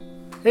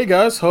Hey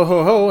guys, ho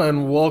ho ho,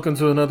 and welcome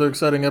to another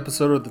exciting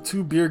episode of the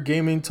Two Beer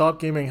Gaming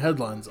Top Gaming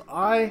Headlines.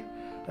 I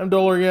am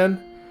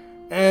DollarYen,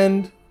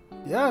 and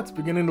yeah, it's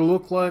beginning to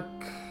look like,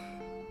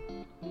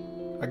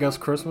 I guess,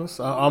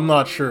 Christmas? I'm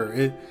not sure.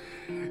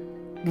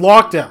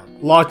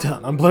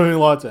 Lockdown. I'm blaming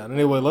lockdown.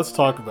 Anyway, let's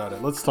talk about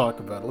it. Let's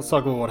talk about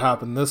what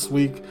happened this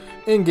week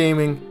in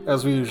gaming,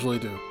 as we usually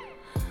do,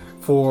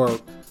 for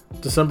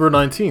December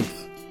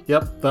 19th.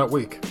 Yep, that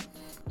week.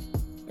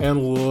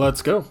 And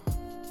let's go.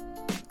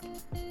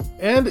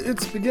 And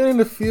it's beginning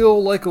to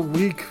feel like a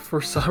week for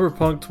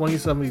Cyberpunk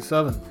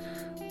 2077.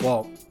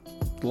 Well,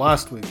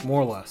 last week,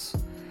 more or less.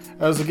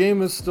 As the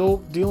game is still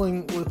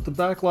dealing with the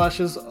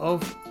backlashes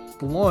of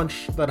the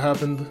launch that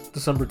happened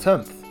December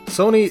 10th.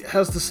 Sony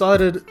has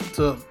decided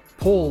to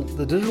pull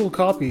the digital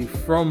copy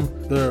from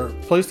their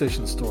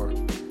PlayStation Store,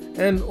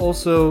 and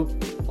also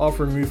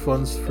offering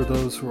refunds for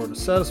those who are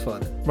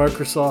dissatisfied.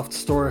 Microsoft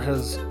Store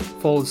has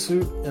followed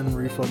suit and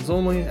refunds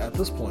only at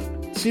this point.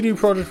 CD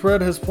Projekt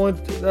Red has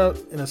pointed out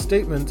in a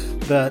statement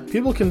that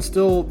people can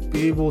still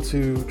be able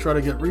to try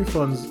to get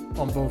refunds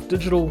on both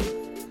digital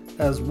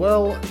as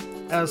well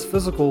as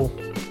physical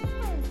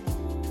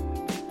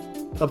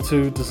up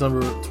to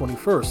December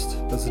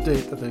 21st as the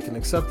date that they can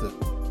accept it.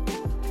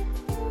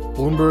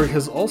 Bloomberg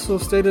has also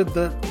stated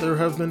that there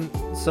have been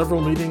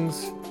several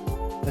meetings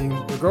in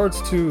regards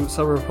to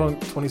Cyberpunk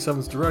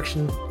 27's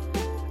direction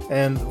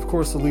and, of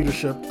course, the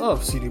leadership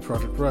of CD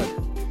Projekt Red.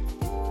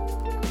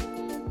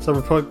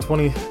 Cyberpunk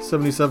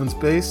 2077's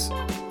base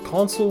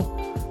console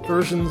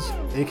versions,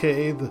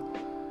 aka the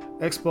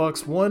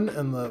Xbox One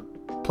and the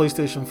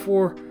PlayStation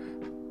 4,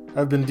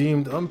 have been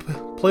deemed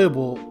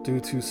unplayable due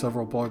to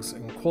several bugs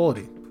in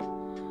quality.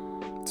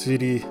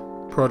 CD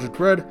Projekt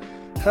Red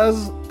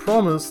has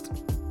promised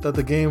that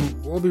the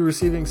game will be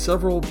receiving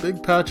several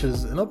big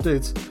patches and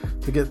updates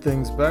to get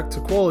things back to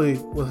quality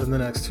within the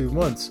next 2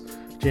 months,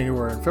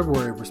 January and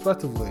February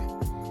respectively.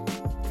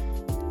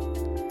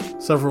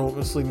 Several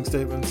misleading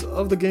statements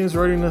of the game's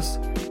readiness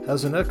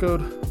has been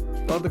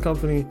echoed by the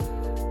company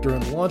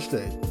during the launch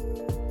date,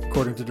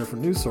 according to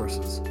different news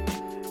sources,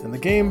 and the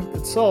game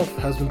itself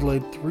has been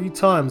delayed 3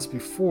 times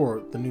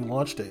before the new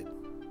launch date.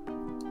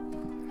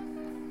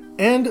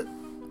 And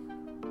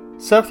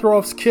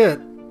Sephiroth's kit,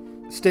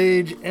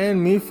 stage,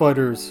 and Mii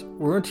fighters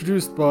were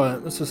introduced by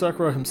Mr.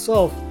 Sakurai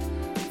himself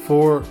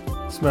for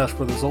Smash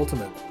Bros.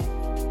 Ultimate.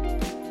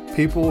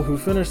 People who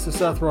finished the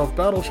Sephiroth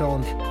Battle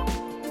Challenge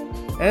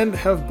and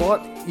have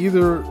bought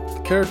either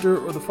the character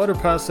or the fighter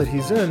pass that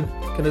he's in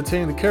can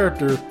attain the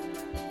character,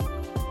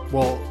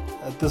 well,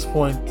 at this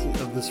point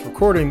of this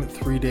recording,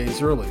 3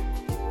 days early,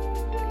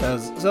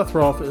 as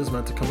Sephiroth is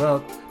meant to come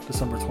out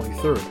December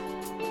 23rd.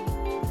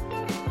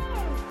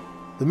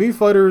 The Mii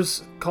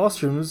Fighters'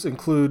 costumes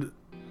include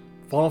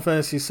Final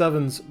Fantasy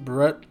VII's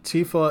Barret,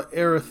 Tifa,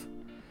 Aerith,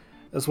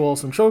 as well as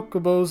some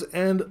chocobos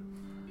and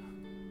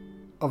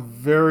a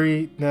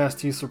very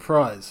nasty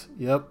surprise.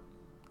 Yep,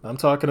 I'm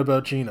talking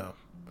about Geno.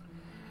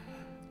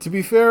 To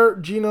be fair,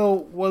 Geno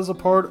was a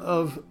part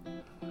of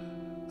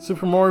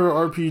Super Mario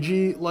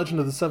RPG Legend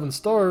of the Seven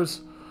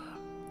Stars,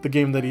 the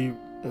game that he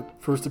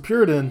first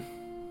appeared in,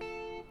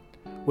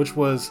 which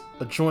was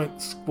a joint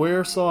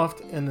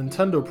Squaresoft and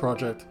Nintendo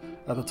project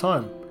at the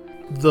time.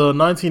 The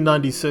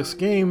 1996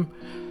 game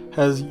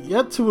has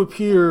yet to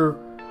appear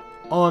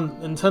on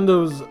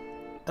Nintendo's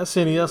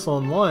SNES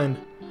Online,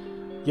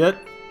 yet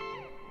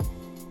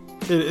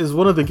it is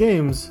one of the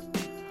games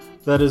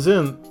that is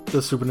in the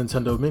Super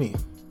Nintendo Mini.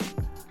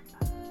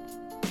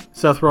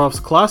 Sephiroth's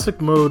classic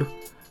mode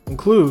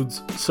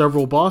includes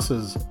several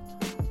bosses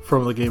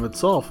from the game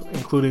itself,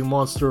 including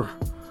Monster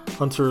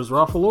Hunters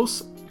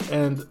Rathalos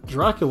and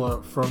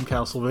Dracula from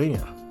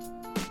Castlevania.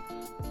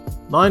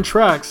 9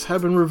 tracks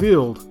have been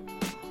revealed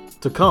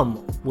to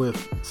come with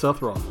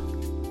Sephiroth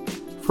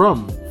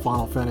from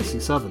Final Fantasy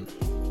VII.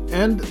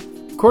 And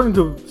according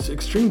to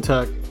Extreme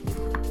Tech,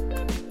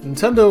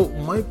 Nintendo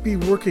might be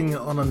working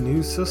on a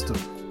new system.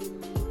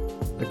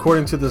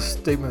 According to the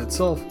statement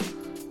itself,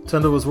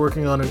 Nintendo was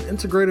working on an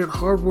integrated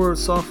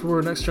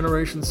hardware-software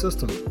next-generation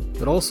system.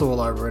 It also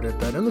elaborated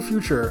that in the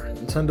future,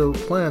 Nintendo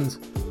plans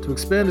to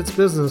expand its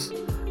business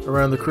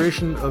around the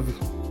creation of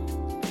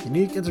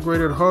unique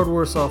integrated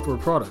hardware-software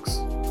products.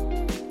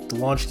 The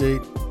launch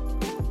date,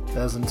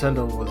 as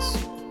Nintendo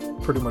was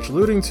pretty much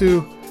alluding to,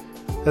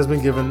 has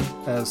been given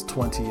as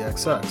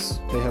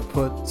 20XX. They have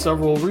put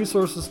several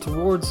resources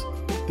towards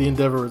the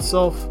endeavor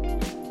itself,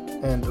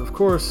 and of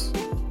course,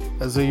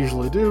 as they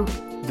usually do,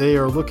 they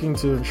are looking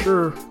to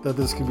ensure that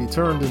this can be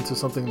turned into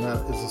something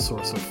that is a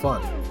source of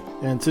fun.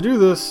 And to do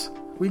this,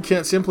 we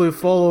can't simply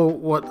follow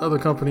what other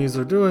companies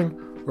are doing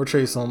or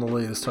chase on the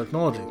latest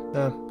technology.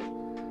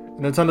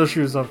 Nintendo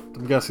shoes, I'm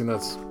guessing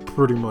that's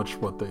pretty much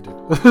what they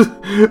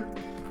do.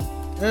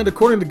 And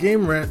according to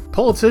Game Rant,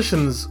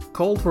 politicians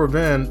called for a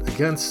ban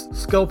against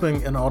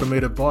scalping and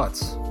automated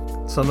bots.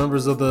 Some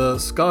members of the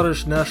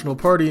Scottish National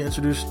Party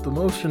introduced the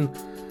motion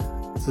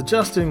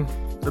suggesting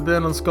a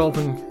ban on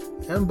scalping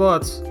and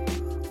bots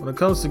when it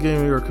comes to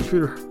gaming or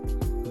computer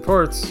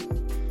parts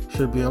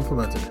should be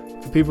implemented.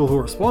 The people who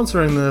are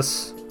sponsoring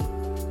this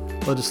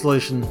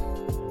legislation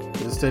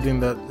is stating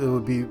that it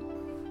would be,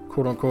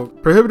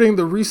 quote-unquote, prohibiting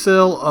the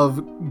resale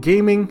of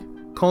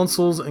gaming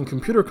consoles and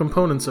computer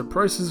components at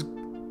prices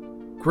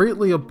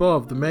greatly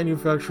above the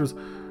manufacturer's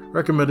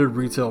recommended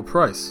retail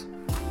price.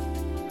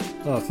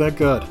 Oh, thank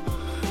God.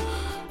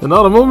 And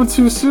not a moment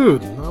too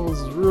soon. I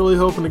was really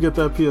hoping to get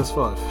that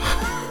PS5.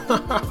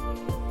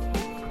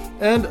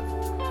 And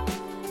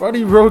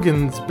Roddy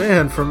Rogan's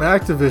ban from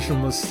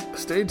Activision was a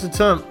staged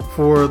attempt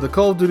for the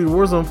Call of Duty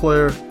Warzone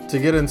player to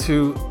get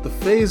into the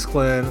FaZe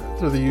clan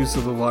through the use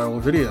of a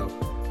viral video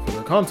for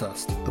their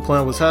contest. The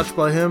plan was hatched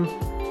by him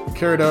and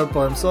carried out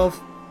by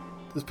himself,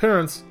 his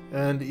parents,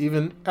 and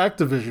even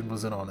Activision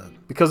was in on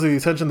it. Because of the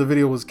attention the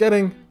video was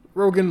getting,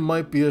 Rogan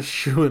might be a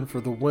shoo-in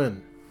for the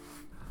win.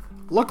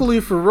 Luckily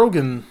for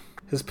Rogan,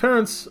 his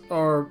parents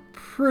are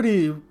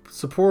pretty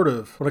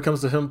supportive when it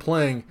comes to him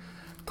playing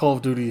Call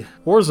of Duty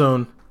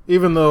Warzone,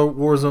 even though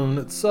Warzone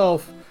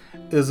itself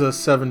is a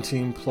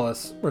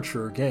 17-plus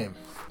mature game.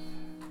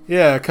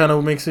 Yeah, it kind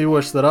of makes me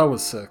wish that I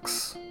was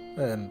 6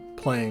 and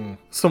playing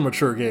some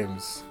mature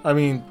games. I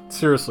mean,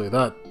 seriously,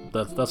 that's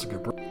a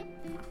good break.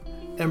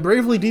 And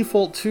Bravely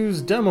Default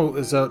 2's demo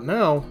is out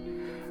now,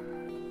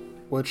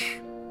 which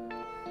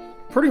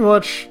pretty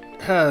much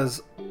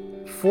has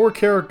 4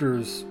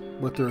 characters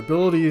with their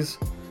abilities,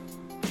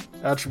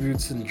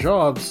 attributes, and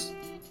jobs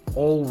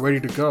all ready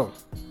to go.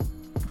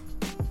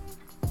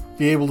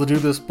 Be able to do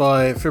this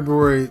by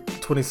February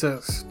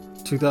 26,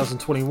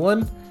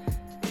 2021,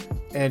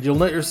 and you'll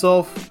net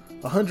yourself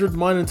 100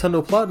 My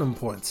Nintendo Platinum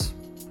points,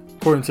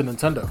 according to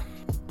Nintendo.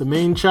 The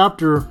main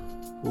chapter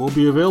will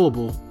be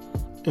available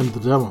in the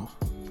demo.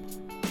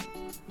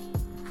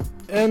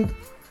 And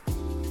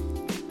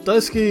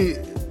Daisuke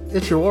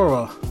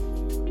Ichiwara,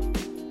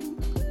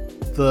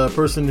 the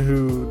person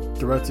who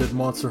directed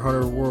Monster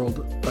Hunter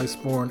World,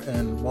 Iceborne,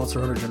 and Monster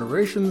Hunter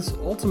Generations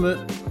Ultimate,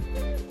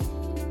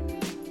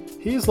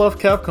 he's left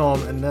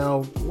Capcom and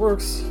now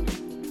works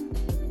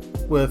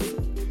with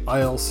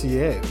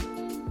ILCA.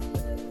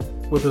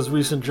 With his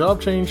recent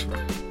job change,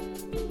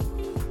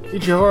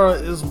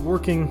 Ichihara is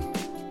working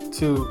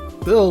to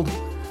build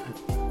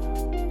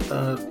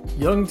a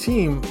young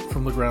team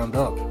from the ground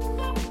up,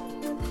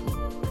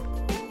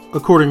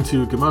 according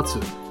to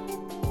Gematsu.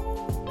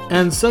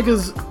 And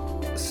Sega's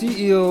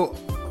CEO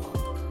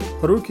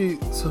Haruki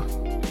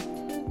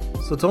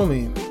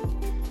Satomi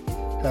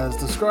has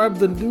described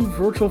the new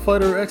Virtual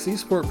Fighter X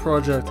eSport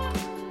project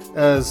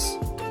as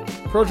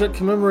a project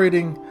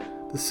commemorating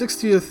the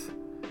 60th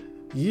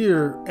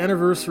year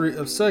anniversary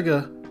of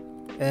SEGA,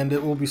 and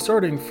it will be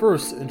starting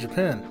first in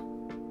Japan.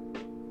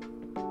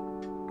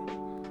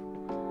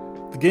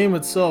 The game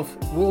itself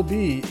will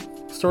be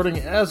starting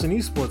as an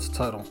esports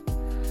title,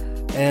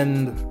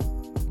 and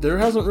there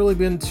hasn't really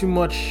been too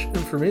much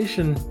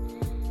information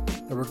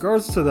in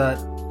regards to that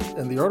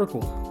in the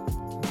article,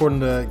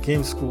 according to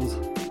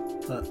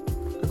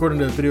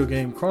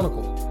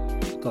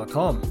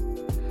VideoGameChronicle.com.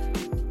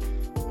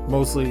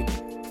 Mostly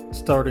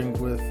starting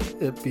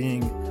with it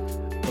being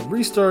a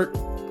restart,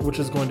 which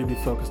is going to be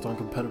focused on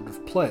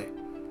competitive play.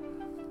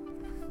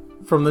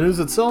 From the news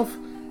itself,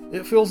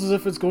 it feels as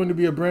if it's going to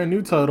be a brand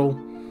new title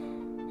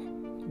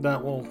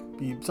that will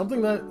be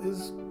something that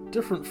is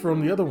different from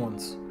the other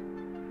ones.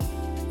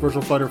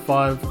 Virtual Fighter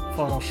 5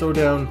 Final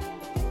Showdown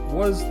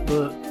was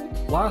the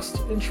last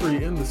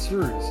entry in the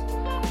series.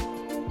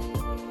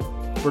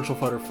 Virtual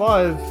Fighter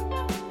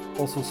 5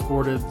 also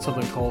sported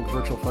something called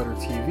Virtual Fighter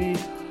TV,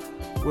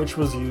 which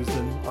was used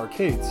in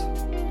arcades.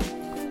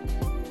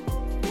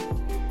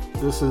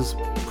 This is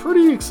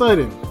pretty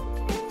exciting,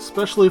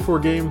 especially for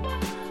a game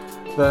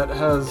that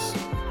has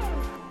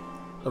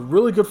a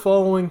really good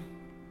following,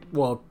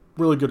 well,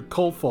 really good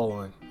cult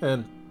following,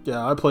 and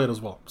yeah, I play it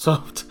as well,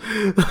 so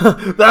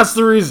that's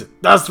the reason.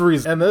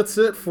 And that's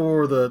it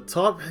for the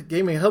top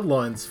gaming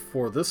headlines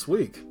for this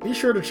week. Be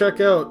sure to check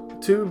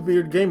out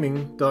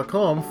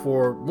twobeardgaming.com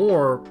for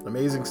more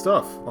amazing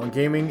stuff on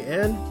gaming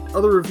and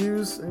other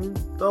reviews and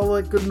all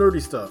that good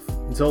nerdy stuff.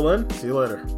 Until then, see you later.